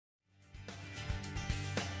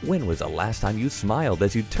When was the last time you smiled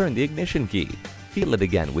as you turned the ignition key? Feel it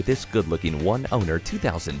again with this good-looking one-owner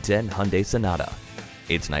 2010 Hyundai Sonata.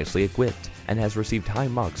 It's nicely equipped and has received high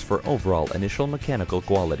marks for overall initial mechanical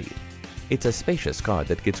quality. It's a spacious car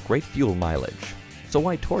that gets great fuel mileage. So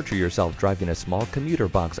why torture yourself driving a small commuter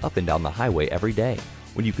box up and down the highway every day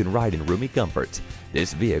when you can ride in roomy comfort?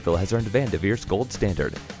 This vehicle has earned VanDevere's gold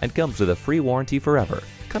standard and comes with a free warranty forever.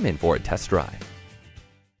 Come in for a test drive.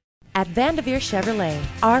 At VanDevere Chevrolet,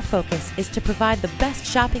 our focus is to provide the best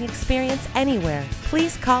shopping experience anywhere.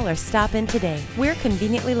 Please call or stop in today. We're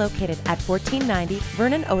conveniently located at 1490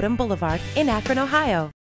 Vernon Odom Boulevard in Akron, Ohio.